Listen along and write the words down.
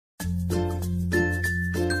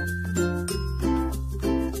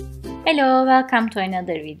Hello, welcome to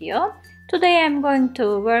another video. Today I'm going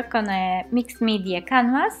to work on a mixed media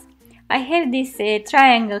canvas. I have this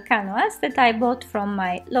triangle canvas that I bought from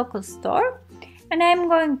my local store, and I'm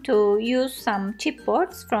going to use some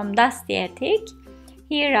chipboards from Dusty Attic.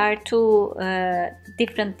 Here are two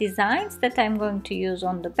different designs that I'm going to use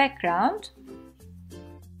on the background.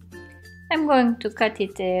 I'm going to cut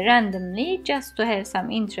it randomly just to have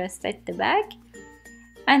some interest at the back.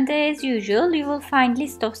 And as usual, you will find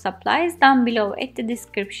list of supplies down below at the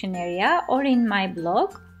description area or in my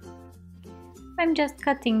blog. I'm just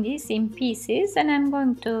cutting this in pieces and I'm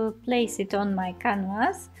going to place it on my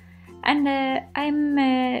canvas. And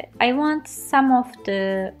I want some of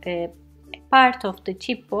the part of the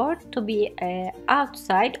chipboard to be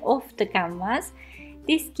outside of the canvas.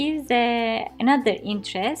 This gives another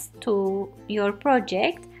interest to your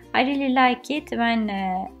project. I really like it when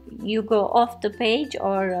you go off the page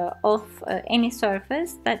or off any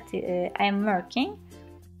surface that I am working.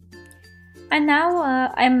 And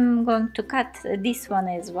now I'm going to cut this one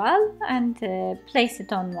as well and place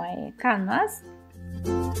it on my canvas.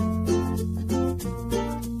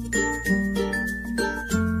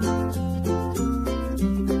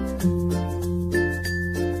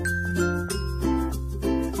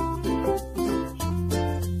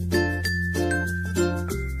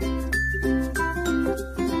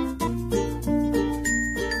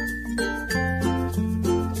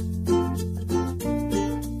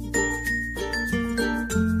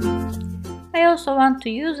 I also want to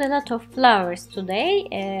use a lot of flowers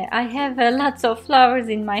today. I have lots of flowers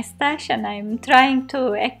in my stash and I'm trying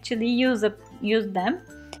to actually use them.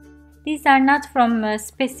 These are not from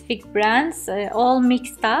specific brands, all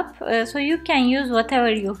mixed up, so you can use whatever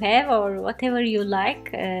you have or whatever you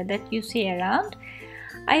like that you see around.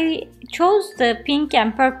 I chose the pink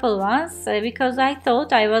and purple ones because I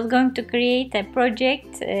thought I was going to create a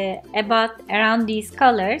project around these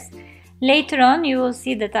colors. Later on you will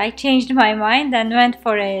see that I changed my mind and went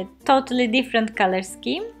for a totally different color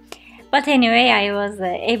scheme. But anyway, I was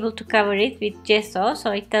able to cover it with gesso,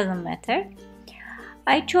 so it doesn't matter.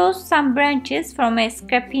 I chose some branches from a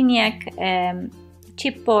Scrapiniac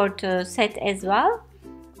chipboard set as well,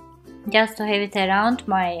 just to have it around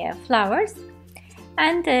my flowers.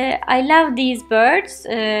 And I love these birds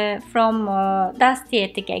from Dusty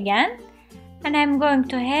Attic again. And I'm going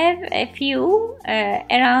to have a few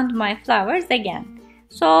around my flowers again.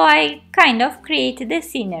 So I kind of created a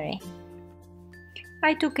scenery.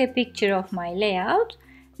 I took a picture of my layout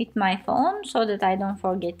with my phone so that I don't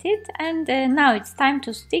forget it. And now it's time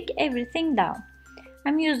to stick everything down.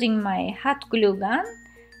 I'm using my hot glue gun.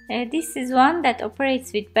 This is one that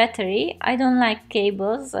operates with battery. I don't like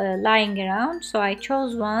cables lying around, so I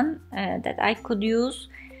chose one that I could use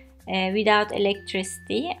without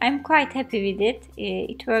electricity. I'm quite happy with it.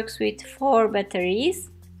 It works with 4 batteries.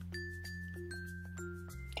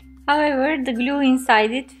 However, the glue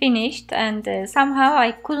inside it finished and somehow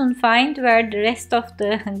I couldn't find where the rest of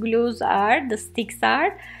the glues are, the sticks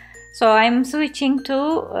are. So I'm switching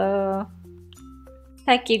to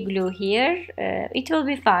tacky glue here. It will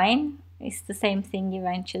be fine. It's the same thing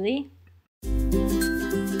eventually.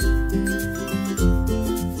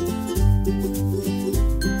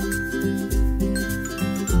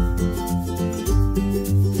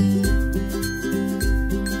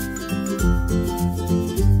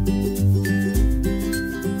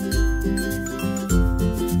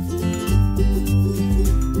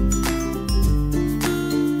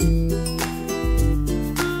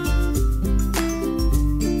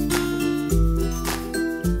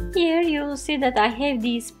 See that I have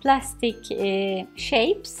these plastic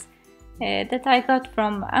shapes that I got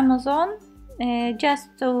from Amazon just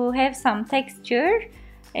to have some texture.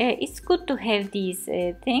 It's good to have these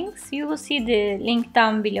things. You will see the link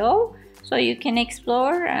down below so you can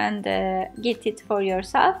explore and get it for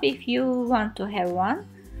yourself if you want to have one.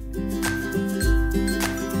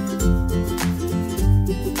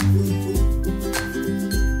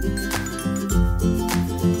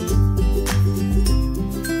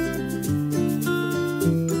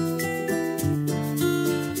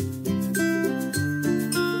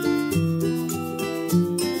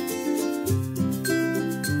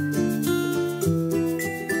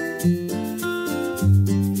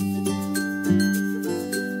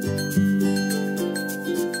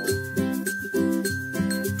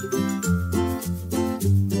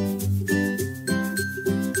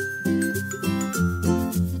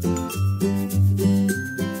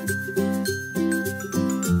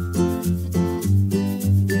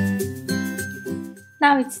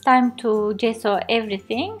 Now it's time to gesso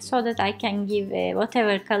everything so that I can give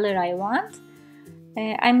whatever color I want.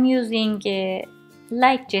 I'm using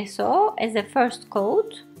light gesso as a first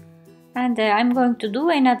coat, and I'm going to do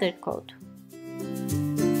another coat.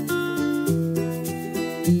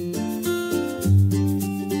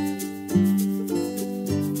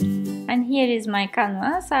 And here is my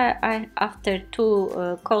canvas after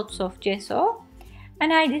 2 coats of gesso,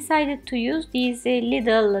 and I decided to use these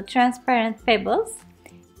little transparent pebbles.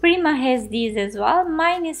 Prima has these as well.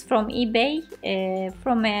 Mine is from eBay,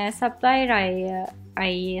 from a supplier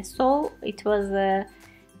I saw it was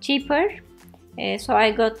cheaper, so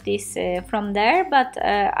I got this from there, but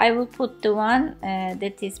I will put the one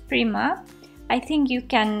that is Prima. I think you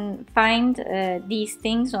can find these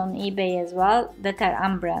things on eBay as well that are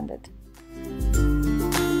unbranded.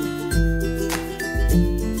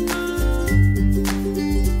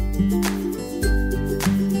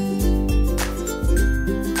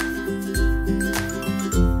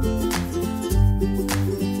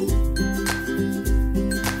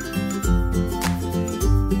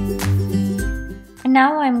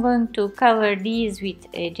 Now I'm going to cover these with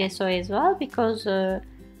gesso as well, because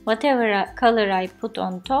whatever color I put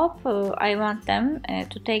on top, I want them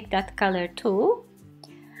to take that color too.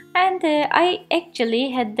 And I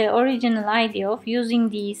actually had the original idea of using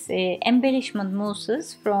these embellishment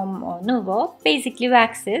mousses from Nuvo, basically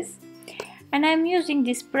waxes. And I'm using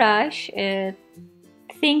this brush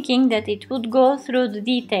thinking that it would go through the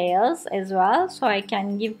details as well, so I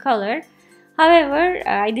can give color. However,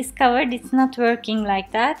 I discovered it's not working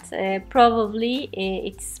like that. Probably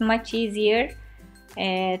it's much easier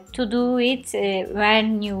to do it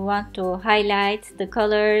when you want to highlight the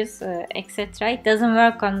colors, etc. It doesn't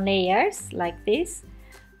work on layers like this.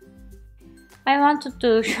 I wanted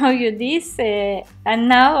to show you this, and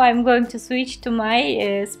now I'm going to switch to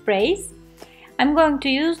my sprays. I'm going to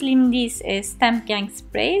use Lindy's Stamp Gang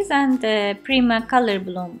sprays and Prima Color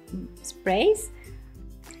Bloom sprays.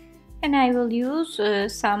 And I will use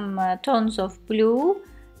some tones of blue,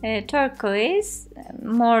 turquoise,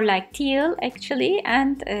 more like teal actually,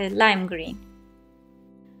 and lime green.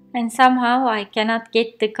 And somehow I cannot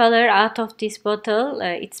get the color out of this bottle,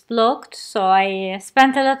 it's blocked, so I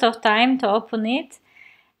spent a lot of time to open it,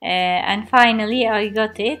 and finally I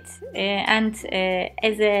got it. And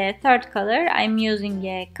as a third color I'm using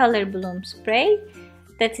a Color Bloom spray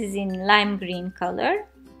that is in lime green color.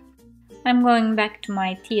 I'm going back to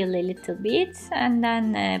my teal a little bit, and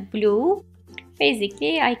then blue.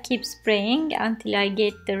 Basically I keep spraying until I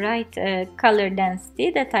get the right color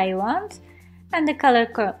density that I want and the color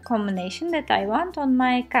combination that I want on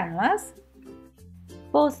my canvas.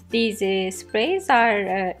 Both these sprays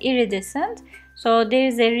are iridescent, so there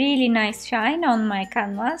is a really nice shine on my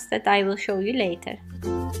canvas that I will show you later.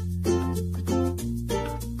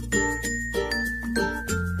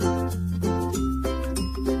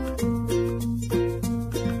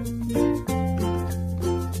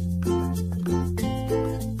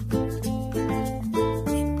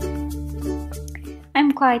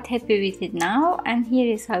 I'm quite happy with it now, and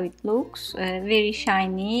here is how it looks. Very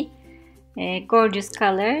shiny, gorgeous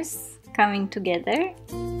colors coming together.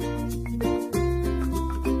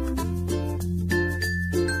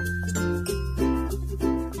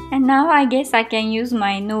 And now I guess I can use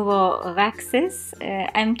my Nuvo waxes.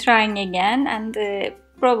 I'm trying again, and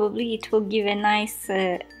probably it will give a nice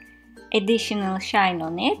additional shine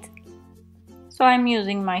on it. So I'm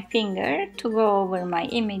using my finger to go over my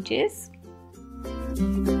images.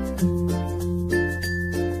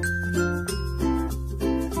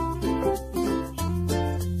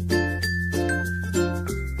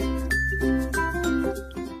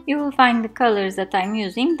 You will find the colors that I'm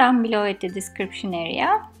using down below at the description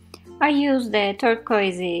area. I used the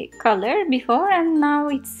turquoise color before, and now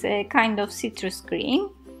it's kind of citrus green.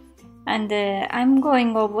 And I'm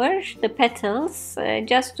going over the petals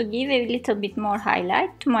just to give a little bit more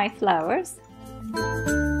highlight to my flowers.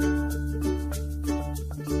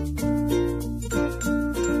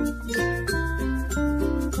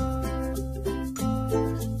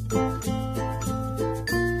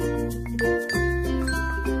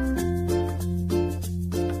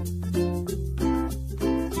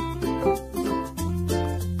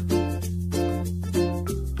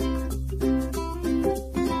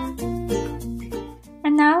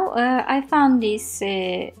 I found this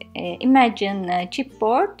Imagine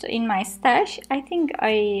chipboard in my stash. I think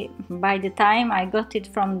by the time I got it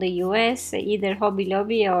from the US, either Hobby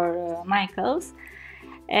Lobby or Michael's.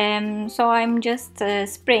 So I'm just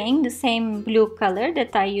spraying the same blue color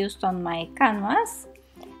that I used on my canvas,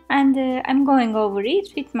 and I'm going over it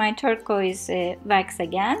with my turquoise wax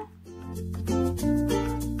again.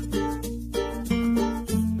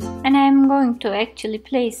 And I'm going to actually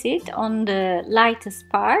place it on the lightest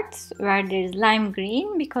parts where there is lime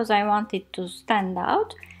green because I want it to stand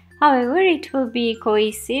out. However, it will be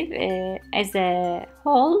cohesive as a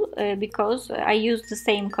whole because I used the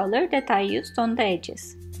same color that I used on the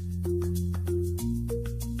edges.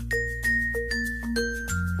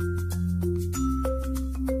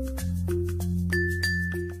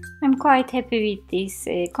 I'm quite happy with this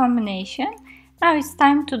combination. Now it's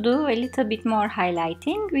time to do a little bit more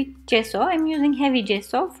highlighting with gesso. I'm using heavy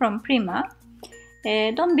gesso from Prima.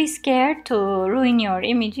 Don't be scared to ruin your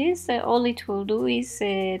images. All it will do is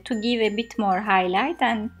to give a bit more highlight,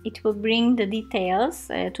 and it will bring the details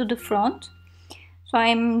to the front. So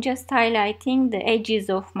I'm just highlighting the edges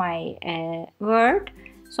of my word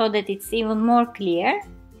so that it's even more clear.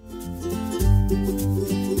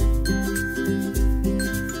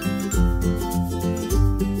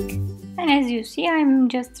 And as you see, I'm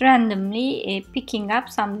just randomly picking up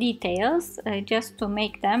some details just to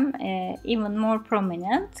make them even more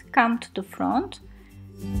prominent, come to the front.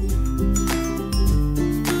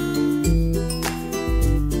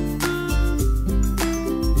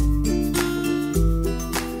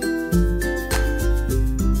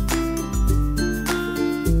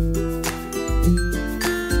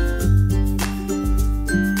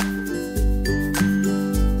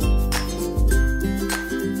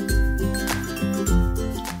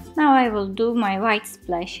 I will do my white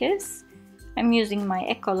splashes. I'm using my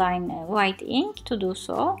ECOLINE white ink to do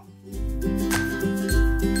so.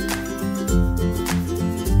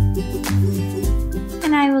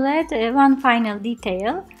 And I will add one final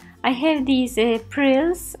detail. I have these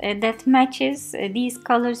Prills that matches these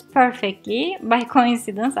colors perfectly. By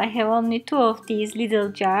coincidence, I have only 2 of these little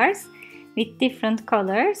jars with different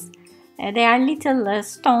colors. They are little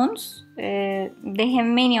stones. They have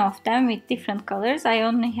many of them with different colors. I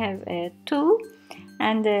only have 2,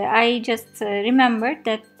 and I just remembered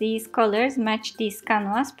that these colors match this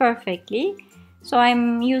canvas perfectly. So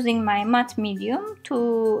I'm using my matte medium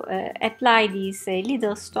to apply these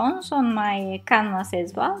little stones on my canvas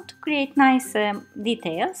as well to create nice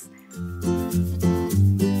details.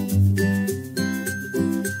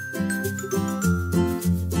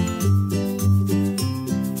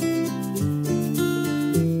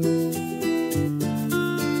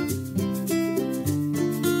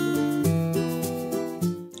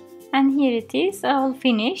 And here it is, all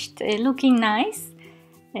finished, looking nice.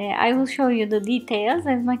 I will show you the details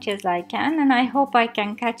as much as I can, and I hope I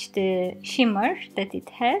can catch the shimmer that it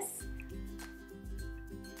has.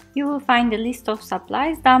 You will find a list of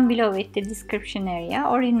supplies down below at the description area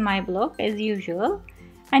or in my blog as usual,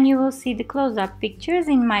 and you will see the close-up pictures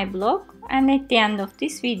in my blog and at the end of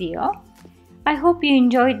this video. I hope you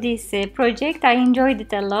enjoyed this project. I enjoyed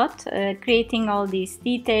it a lot, creating all these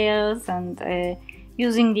details and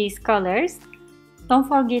using these colors. Don't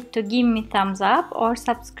forget to give me thumbs up or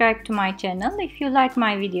subscribe to my channel if you like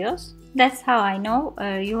my videos. That's how I know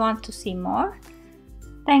you want to see more.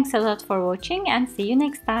 Thanks a lot for watching and see you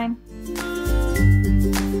next time.